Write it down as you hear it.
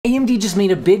AMD just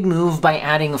made a big move by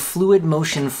adding fluid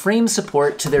motion frame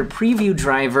support to their preview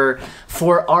driver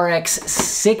for RX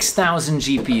 6000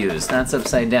 GPUs. That's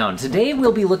upside down. Today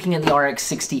we'll be looking at the RX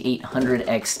 6800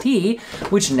 XT,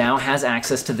 which now has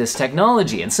access to this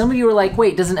technology. And some of you are like,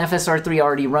 wait, doesn't FSR3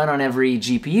 already run on every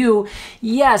GPU?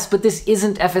 Yes, but this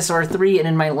isn't FSR3, and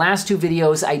in my last two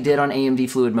videos I did on AMD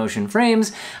Fluid Motion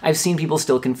Frames, I've seen people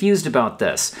still confused about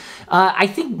this. I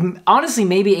think, honestly,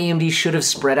 maybe AMD should have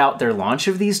spread out their launch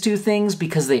of these two things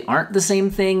because they aren't the same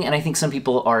thing, and I think some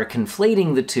people are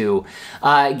conflating the two,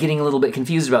 getting a little bit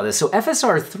confused about this. So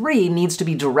FSR3 needs to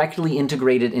be directly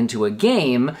integrated into a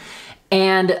game,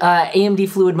 and AMD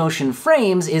Fluid Motion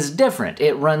Frames is different.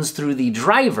 It runs through the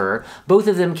driver. Both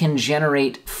of them can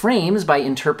generate frames by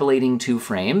interpolating two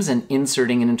frames and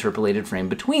inserting an interpolated frame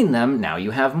between them. Now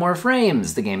you have more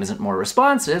frames. The game isn't more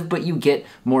responsive, but you get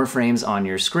more frames on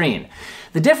your screen.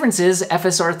 The difference is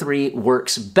FSR3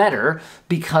 works better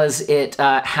because it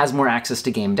has more access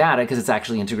to game data because it's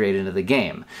actually integrated into the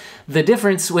game. The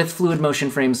difference with Fluid Motion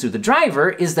Frames through the driver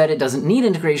is that it doesn't need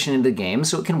integration into the game,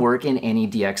 so it can work in any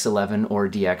DX11 or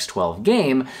DX12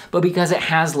 game, but because it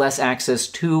has less access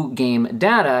to game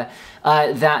data,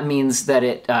 that means that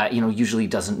it usually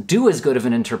doesn't do as good of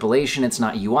an interpolation, it's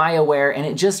not UI aware, and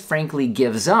it just frankly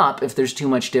gives up if there's too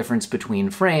much difference between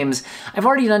frames. I've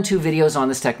already done two videos on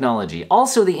this technology.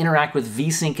 Also, they interact with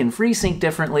VSync and FreeSync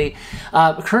differently.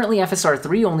 Currently,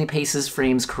 FSR3 only paces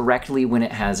frames correctly when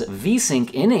it has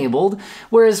VSync enabled,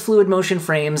 whereas Fluid Motion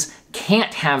Frames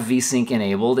can't have VSync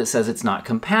enabled. It says it's not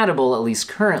compatible, at least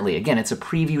currently. Again, it's a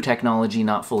preview technology,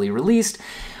 not fully released.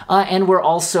 And we're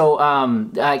also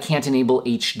can't enable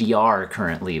HDR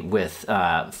currently with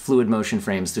Fluid Motion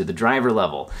Frames through the driver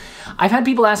level. I've had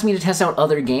people ask me to test out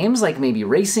other games, like maybe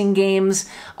racing games,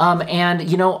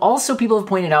 and also people have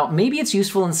pointed out maybe it's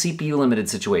useful in CPU limited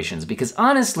situations, because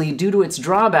honestly, due to its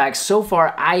drawbacks, so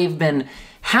far I've been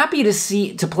happy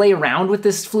to play around with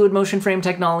this Fluid Motion Frame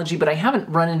technology, but I haven't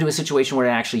run into a situation where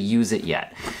I actually use it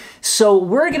yet. So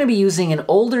we're going to be using an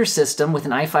older system with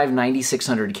an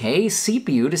i5-9600K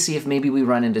CPU to see if maybe we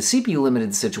run into CPU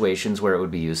limited situations where it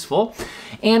would be useful.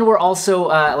 And we're also,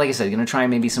 like I said, going to try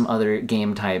maybe some other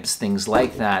game types, things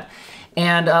like that.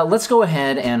 And let's go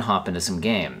ahead and hop into some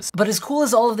games. But as cool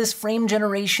as all of this frame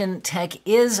generation tech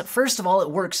is, first of all,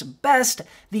 it works best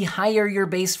the higher your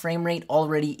base frame rate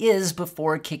already is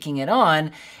before kicking it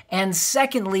on. And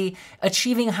secondly,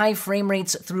 achieving high frame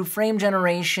rates through frame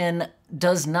generation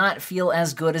does not feel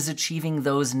as good as achieving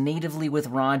those natively with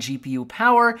raw GPU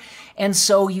power, and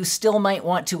so you still might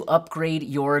want to upgrade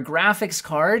your graphics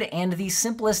card, and the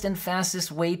simplest and fastest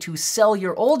way to sell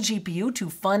your old GPU to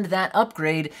fund that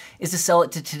upgrade is to sell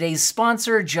it to today's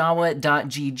sponsor,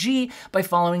 Jawa.gg, by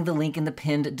following the link in the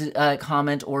pinned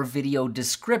comment or video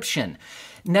description.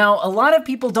 Now, a lot of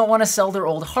people don't want to sell their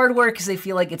old hardware because they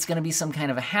feel like it's going to be some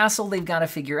kind of a hassle they've got to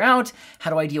figure out.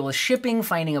 How do I deal with shipping,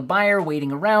 finding a buyer,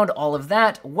 waiting around, all of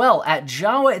that? Well, at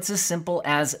Jawa, it's as simple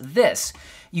as this.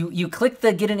 You click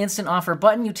the Get an Instant Offer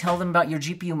button, you tell them about your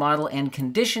GPU model and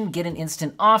condition, get an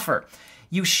instant offer.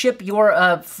 You ship your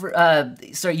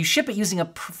you ship it using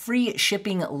a free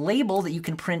shipping label that you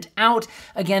can print out.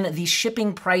 Again, the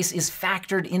shipping price is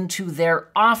factored into their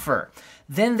offer.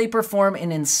 Then they perform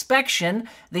an inspection.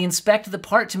 They inspect the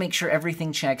part to make sure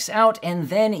everything checks out, and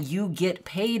then you get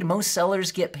paid. Most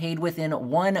sellers get paid within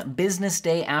 1 business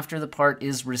day after the part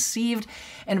is received.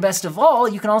 And best of all,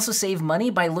 you can also save money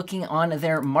by looking on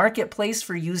their marketplace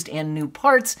for used and new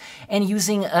parts, and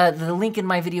using the link in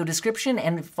my video description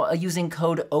and using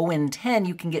code OWIN10,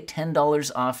 you can get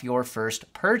 $10 off your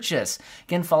first purchase.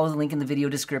 Again, follow the link in the video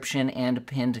description and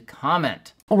pinned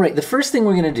comment. All right, the first thing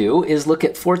we're going to do is look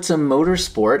at Forza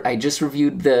Motorsport. I just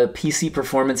reviewed the PC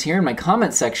performance here, and my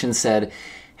comment section said,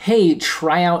 hey,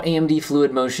 try out AMD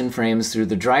Fluid Motion Frames through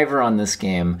the driver on this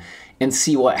game and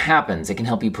see what happens. It can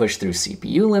help you push through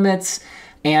CPU limits,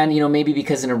 and maybe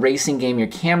because in a racing game your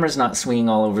camera's not swinging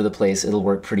all over the place, it'll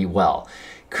work pretty well.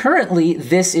 Currently,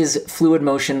 this is Fluid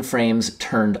Motion Frames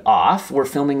turned off. We're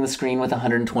filming the screen with a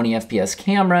 120 FPS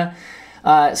camera,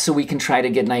 so we can try to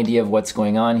get an idea of what's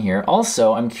going on here.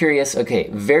 Also, I'm curious, okay,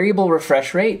 variable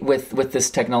refresh rate with this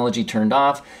technology turned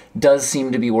off does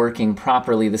seem to be working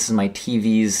properly. This is my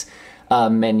TV's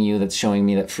menu that's showing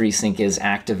me that FreeSync is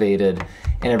activated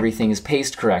and everything is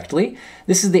paced correctly.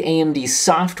 This is the AMD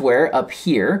software up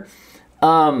here.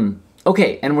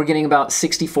 Okay, and we're getting about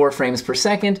 64 frames per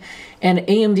second, and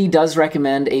AMD does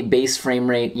recommend a base frame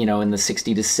rate, in the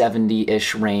 60 to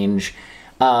 70-ish range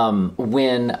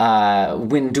when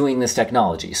doing this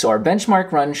technology. So our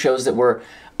benchmark run shows that we're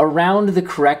around the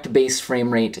correct base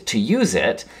frame rate to use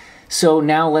it. So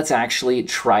now let's actually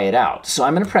try it out. So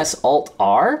I'm going to press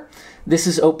Alt-R. This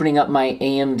is opening up my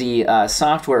AMD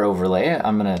software overlay.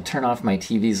 I'm going to turn off my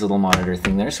TV's little monitor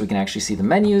thing there so we can actually see the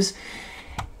menus.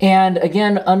 And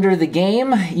again, under the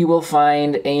game, you will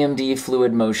find AMD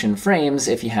Fluid Motion Frames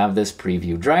if you have this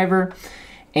preview driver.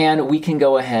 And we can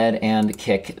go ahead and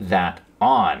kick that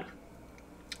on.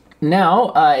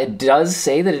 Now, it does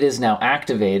say that it is now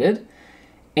activated,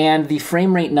 and the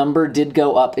frame rate number did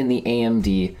go up in the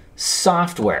AMD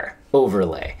software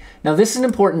overlay. Now, this is an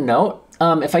important note.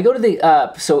 If I go to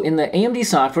the, so in the AMD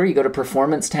software, you go to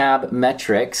Performance tab,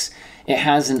 Metrics. It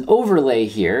has an overlay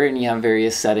here, and you have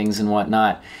various settings and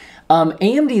whatnot.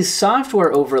 AMD's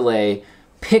software overlay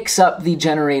picks up the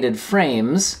generated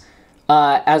frames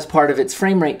as part of its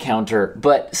frame rate counter,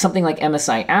 but something like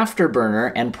MSI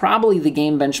Afterburner and probably the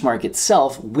game benchmark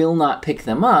itself will not pick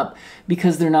them up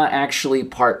because they're not actually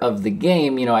part of the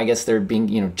game. You know, I guess they're being,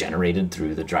 you know, generated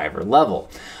through the driver level.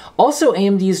 Also,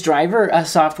 AMD's driver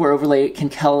software overlay can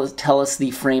tell us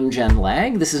the frame gen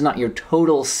lag. This is not your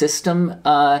total system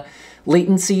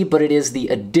latency, but it is the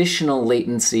additional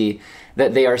latency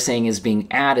that they are saying is being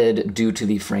added due to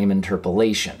the frame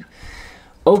interpolation.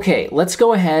 Okay, let's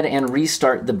go ahead and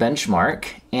restart the benchmark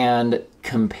and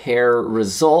compare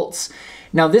results.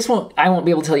 Now this I won't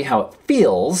be able to tell you how it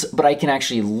feels, but I can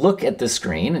actually look at the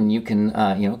screen and you can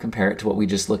you know, compare it to what we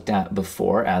just looked at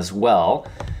before as well.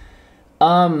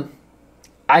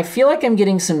 I feel like I'm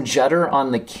getting some judder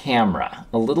on the camera,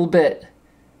 a little bit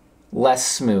less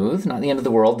smooth, not the end of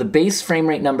the world. The base frame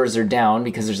rate numbers are down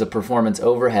because there's a performance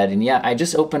overhead, and yeah, I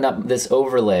just opened up this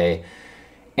overlay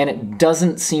and it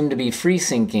doesn't seem to be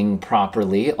FreeSyncing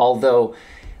properly, although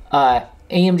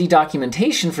AMD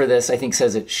documentation for this, I think,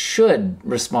 says it should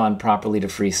respond properly to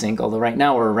FreeSync, although right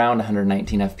now we're around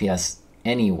 119 FPS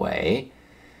anyway.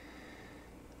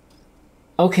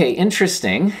 Okay,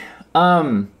 interesting.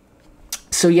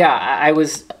 So yeah, I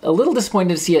was a little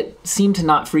disappointed to see it seem to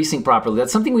not FreeSync properly.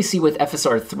 That's something we see with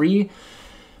FSR3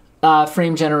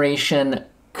 frame generation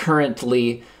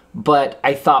currently, but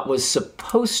I thought was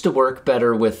supposed to work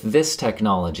better with this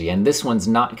technology, and this one's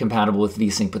not compatible with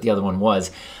VSync, but the other one was.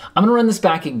 I'm gonna run this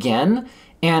back again,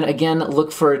 and again,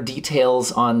 look for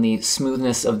details on the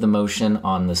smoothness of the motion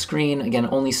on the screen. Again,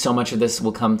 only so much of this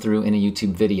will come through in a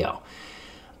YouTube video.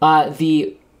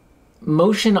 The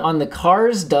motion on the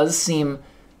cars does seem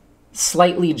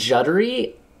slightly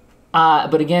juddery,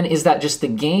 but again, is that just the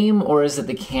game or is it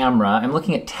the camera? I'm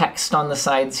looking at text on the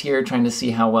sides here, trying to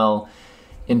see how well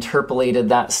interpolated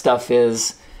that stuff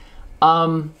is.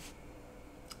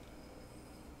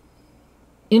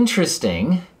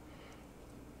 Interesting.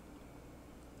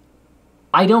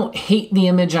 I don't hate the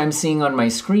image I'm seeing on my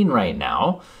screen right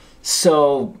now,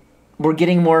 so we're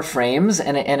getting more frames,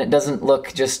 and it doesn't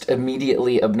look just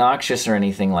immediately obnoxious or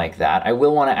anything like that. I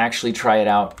will want to actually try it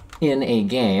out in a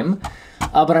game,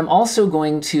 but I'm also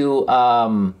going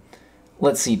to,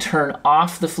 let's see, turn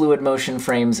off the fluid motion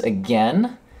frames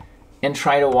again and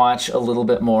try to watch a little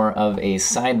bit more of a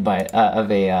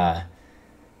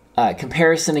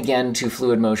comparison again to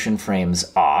fluid motion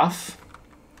frames off.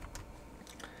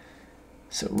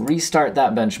 So restart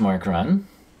that benchmark run.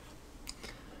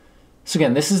 So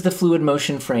again, this is the fluid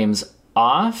motion frames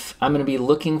off. I'm going to be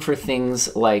looking for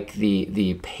things like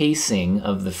the pacing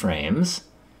of the frames.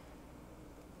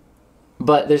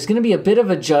 But there's going to be a bit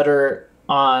of a judder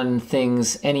on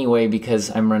things anyway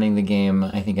because I'm running the game,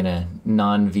 I think, in a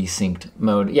non-VSynced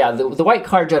mode. Yeah, the white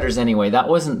car judders anyway. That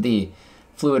wasn't the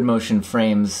fluid motion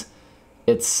frames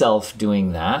itself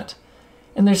doing that.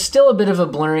 And there's still a bit of a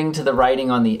blurring to the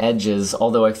writing on the edges,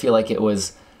 although I feel like it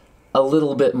was a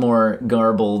little bit more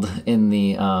garbled in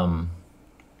the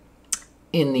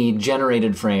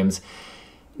generated frames.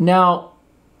 Now,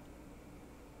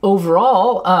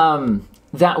 overall,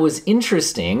 that was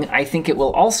interesting. I think it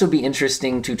will also be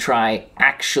interesting to try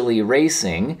actually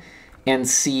racing and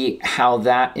see how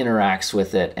that interacts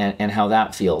with it and how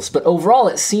that feels. But overall,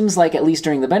 it seems like, at least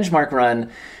during the benchmark run,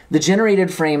 the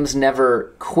generated frames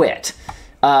never quit.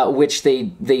 Which they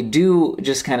do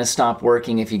just kind of stop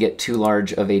working if you get too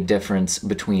large of a difference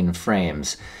between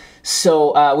frames.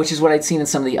 So, which is what I'd seen in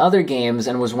some of the other games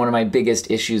and was one of my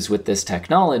biggest issues with this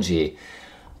technology.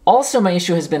 Also, my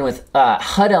issue has been with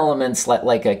HUD elements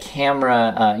like a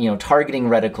camera, you know, targeting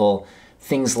reticle,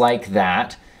 things like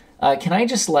that. Can I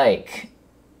just like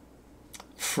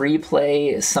free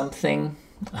play something?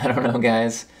 I don't know,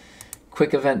 guys.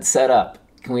 Quick event setup.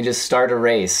 Can we just start a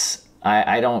race?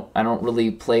 I don't really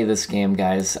play this game,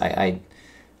 guys. I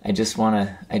just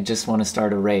wanna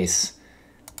start a race.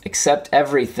 Accept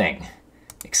everything.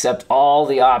 Accept all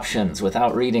the options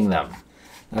without reading them.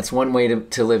 That's one way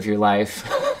to live your life.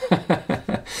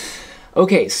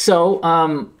 Okay,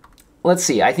 so let's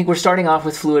see. I think we're starting off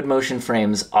with fluid motion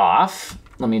frames off.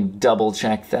 Let me double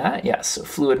check that. Yes, so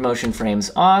fluid motion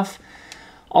frames off.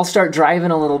 I'll start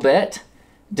driving a little bit.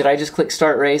 Did I just click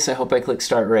start race? I hope I clicked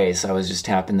start race. I was just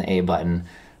tapping the A button.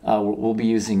 We'll be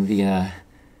using the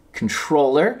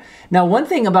controller. Now, one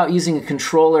thing about using a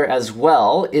controller as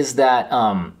well is that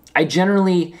I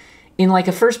generally, in like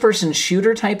a first-person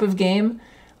shooter type of game,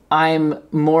 I'm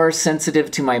more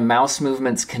sensitive to my mouse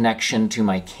movement's connection to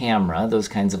my camera, those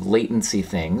kinds of latency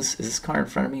things. Is this car in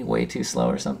front of me way too slow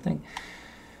or something?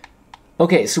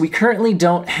 Okay, so we currently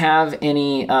don't have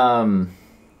any, no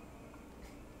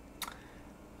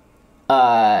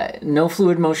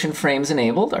fluid motion frames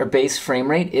enabled. Our base frame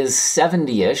rate is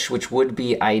 70-ish, which would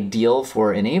be ideal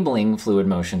for enabling fluid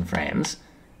motion frames.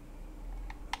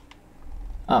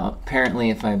 Oh, apparently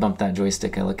if I bump that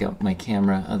joystick, I look at my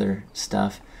camera, other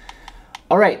stuff.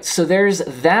 All right, so there's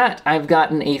that. I've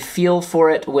gotten a feel for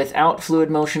it without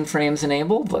fluid motion frames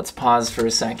enabled. Let's pause for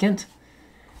a second.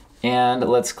 And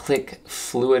let's click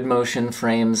fluid motion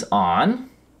frames on.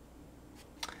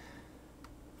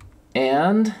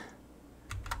 And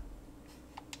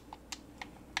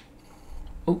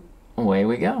oh, away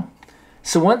we go.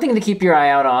 So one thing to keep your eye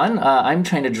out on, I'm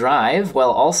trying to drive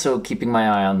while also keeping my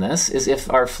eye on this, is if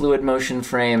our fluid motion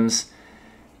frames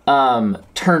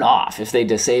turn off, if they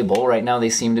disable. Right now they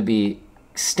seem to be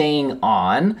staying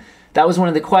on. That was one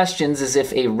of the questions, is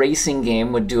if a racing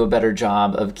game would do a better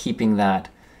job of keeping that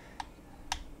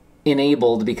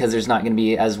enabled because there's not going to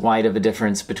be as wide of a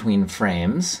difference between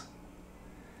frames.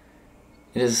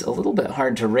 It is a little bit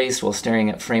hard to race while staring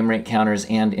at frame rate counters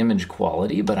and image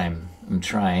quality, but I'm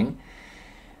trying.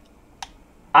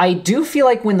 I do feel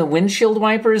like when the windshield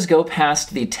wipers go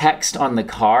past the text on the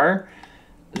car,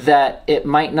 that it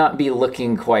might not be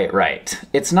looking quite right.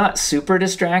 It's not super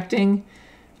distracting,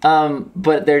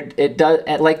 but it does,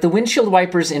 like the windshield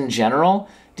wipers in general.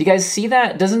 Do you guys see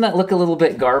that? Doesn't that look a little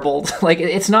bit garbled? Like,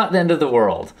 it's not the end of the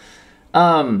world.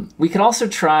 We could also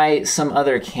try some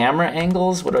other camera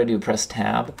angles. What do I do? Press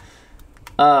tab.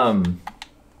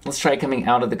 Let's try coming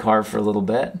out of the car for a little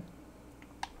bit.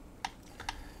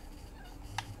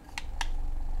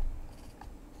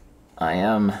 I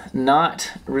am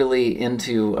not really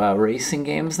into racing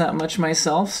games that much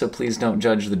myself, so please don't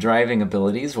judge the driving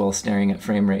abilities while staring at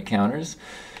frame rate counters.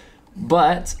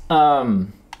 But, I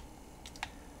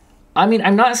mean,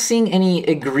 I'm not seeing any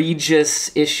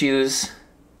egregious issues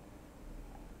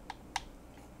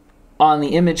on the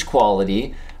image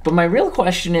quality, but my real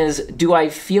question is, do I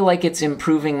feel like it's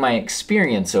improving my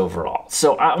experience overall?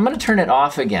 So I'm going to turn it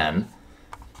off again,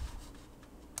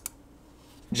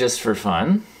 just for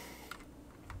fun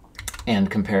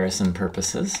and comparison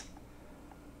purposes.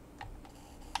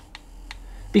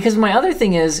 Because my other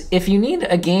thing is, if you need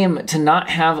a game to not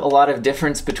have a lot of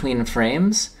difference between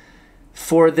frames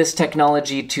for this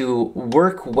technology to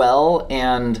work well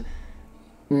and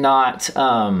not,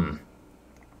 how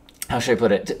should I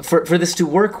put it? For this to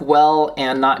work well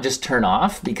and not just turn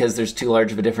off because there's too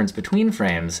large of a difference between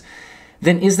frames,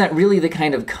 then is that really the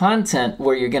kind of content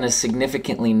where you're going to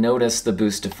significantly notice the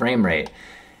boost to frame rate?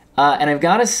 And I've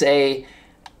got to say,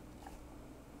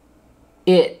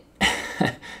 like,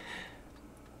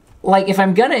 if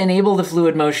I'm going to enable the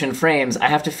fluid motion frames, I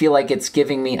have to feel like it's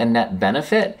giving me a net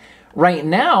benefit. Right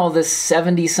now, the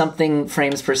 70-something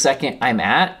frames per second I'm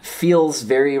at feels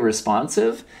very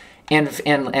responsive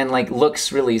and like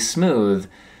looks really smooth.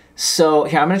 So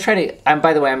here, I'm going to try to,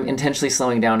 by the way, I'm intentionally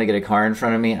slowing down to get a car in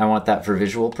front of me. I want that for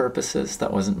visual purposes.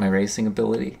 That wasn't my racing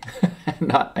ability.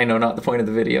 I know not the point of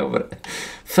the video, but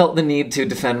felt the need to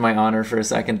defend my honor for a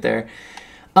second there.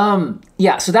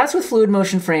 Yeah, so that's with fluid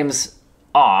motion frames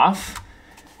off.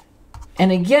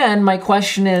 And again, my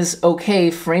question is,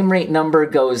 okay, frame rate number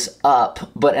goes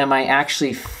up, but am I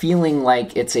actually feeling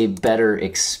like it's a better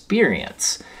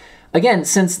experience? Again,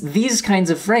 since these kinds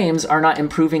of frames are not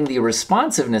improving the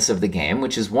responsiveness of the game,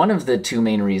 which is one of the two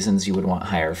main reasons you would want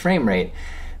higher frame rate,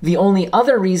 the only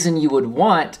other reason you would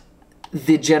want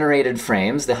the generated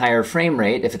frames, the higher frame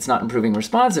rate, if it's not improving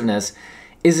responsiveness,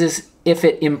 is if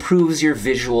it improves your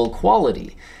visual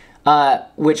quality,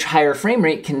 which higher frame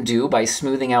rate can do by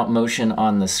smoothing out motion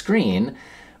on the screen.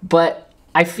 But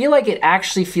I feel like it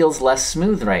actually feels less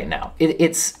smooth right now.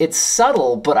 It's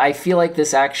subtle, but I feel like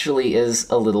this actually is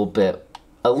a little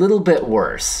bit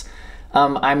worse.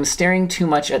 I'm staring too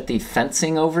much at the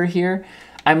fencing over here.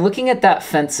 I'm looking at that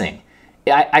fencing.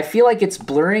 I feel like it's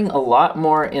blurring a lot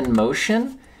more in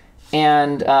motion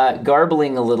and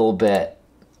garbling a little bit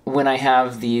when I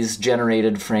have these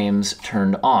generated frames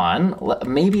turned on.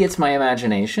 Maybe it's my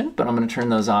imagination, but I'm going to turn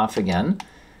those off again.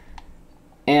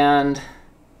 and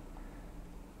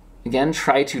again,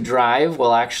 try to drive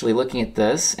while actually looking at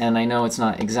this. And I know it's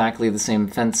not exactly the same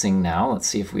fencing now. Let's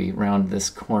see if we round this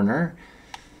corner.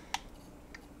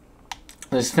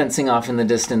 There's fencing off in the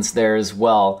distance there as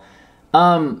well.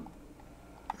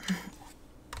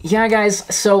 Yeah,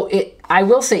 guys, so I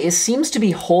will say it seems to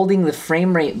be holding the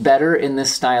frame rate better in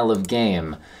this style of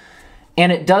game.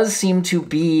 And it does seem to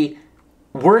be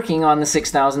working on the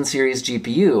 6000 series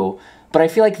GPU, but I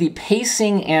feel like the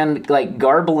pacing and like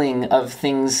garbling of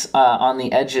things on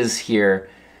the edges here,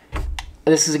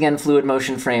 this is again Fluid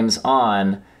Motion Frames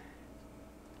on,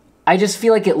 I just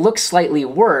feel like it looks slightly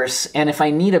worse, and if I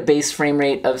need a base frame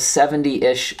rate of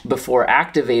 70-ish before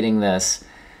activating this,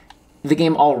 the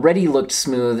game already looked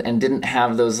smooth and didn't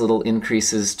have those little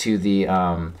increases to the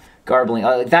garbling.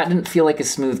 That didn't feel like a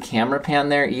smooth camera pan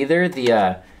there either.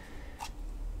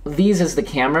 These as the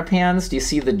camera pans, do you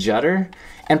see the judder?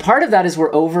 And part of that is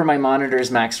we're over my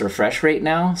monitor's max refresh rate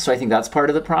now, so I think that's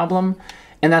part of the problem.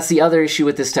 And that's the other issue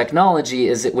with this technology,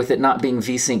 is with it not being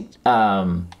VSync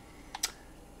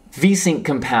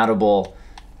compatible,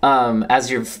 as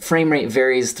your frame rate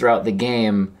varies throughout the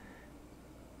game.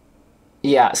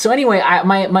 Yeah, so anyway,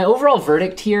 my overall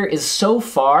verdict here is, so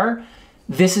far,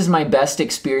 this is my best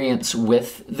experience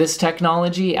with this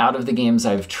technology out of the games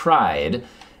I've tried.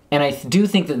 And I do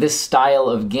think that this style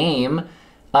of game,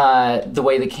 the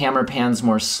way the camera pans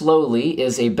more slowly,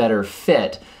 is a better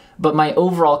fit. But my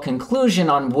overall conclusion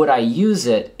on would I use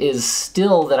it is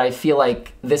still that I feel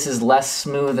like this is less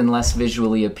smooth and less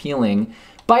visually appealing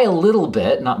by a little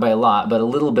bit, not by a lot, but a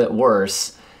little bit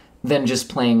worse than just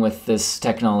playing with this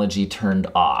technology turned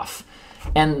off.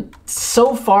 And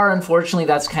so far, unfortunately,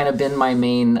 that's kind of been my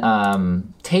main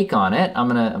take on it. I'm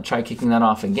gonna try kicking that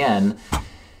off again.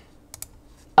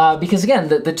 Because again,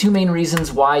 the two main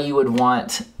reasons why you would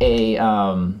want a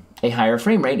higher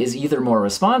frame rate is either more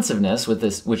responsiveness, with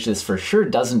this, which this for sure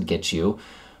doesn't get you,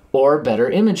 or better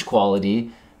image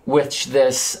quality, which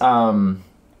this, again,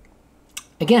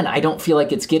 I don't feel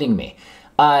like it's getting me.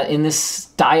 In this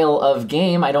style of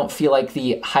game, I don't feel like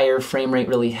the higher frame rate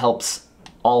really helps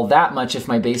all that much if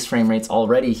my base frame rate's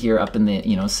already here up in the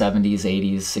 70s,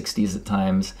 80s, 60s at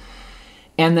times.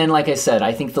 And then, like I said,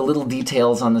 I think the little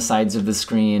details on the sides of the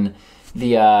screen,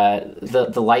 the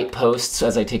light posts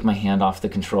as I take my hand off the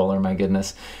controller, my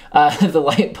goodness, the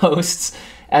light posts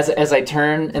as I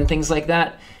turn and things like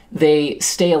that, they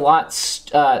stay a lot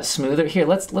smoother. Here,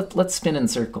 let's spin in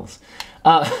circles.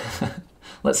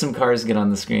 Let some cars get on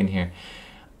the screen here.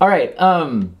 All right.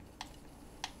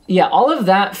 Yeah, all of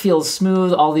that feels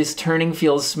smooth. All this turning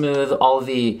feels smooth. All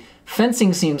the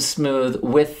fencing seems smooth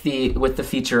with the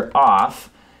feature off.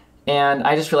 And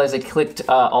I just realized I clicked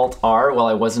Alt-R while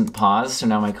I wasn't paused, so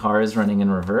now my car is running in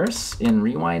reverse, in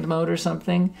rewind mode or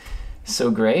something.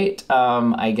 So great.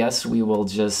 I guess we will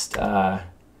just...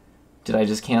 did I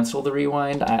just cancel the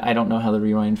rewind? I don't know how the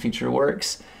rewind feature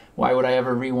works. Why would I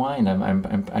ever rewind?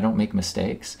 I don't make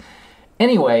mistakes.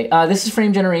 Anyway, this is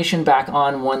frame generation back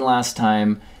on one last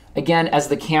time. Again, as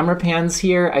the camera pans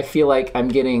here, I feel like I'm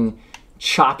getting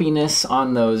choppiness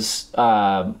on those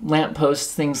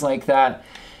lampposts, things like that.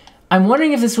 I'm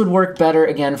wondering if this would work better,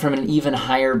 again, from an even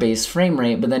higher base frame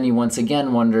rate, but then you once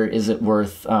again wonder, is it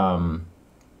worth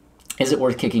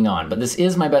kicking on? But this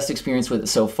is my best experience with it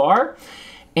so far,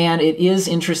 and it is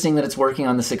interesting that it's working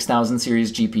on the 6000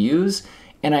 series GPUs,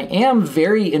 and I am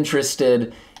very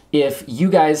interested if you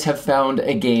guys have found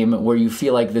a game where you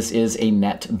feel like this is a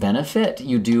net benefit,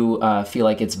 you do feel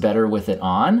like it's better with it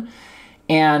on.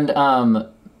 And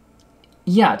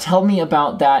yeah, tell me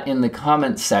about that in the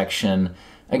comments section.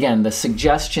 Again, the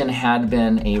suggestion had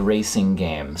been a racing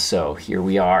game, so here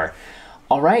we are.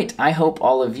 All right, I hope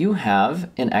all of you have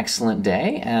an excellent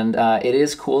day, and it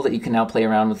is cool that you can now play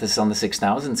around with this on the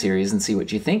 6000 series and see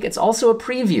what you think. It's also a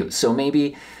preview, so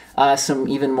maybe some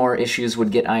even more issues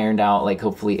would get ironed out, like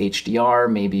hopefully HDR,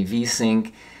 maybe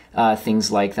VSync,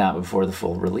 things like that before the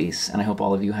full release. And I hope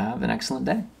all of you have an excellent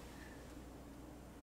day.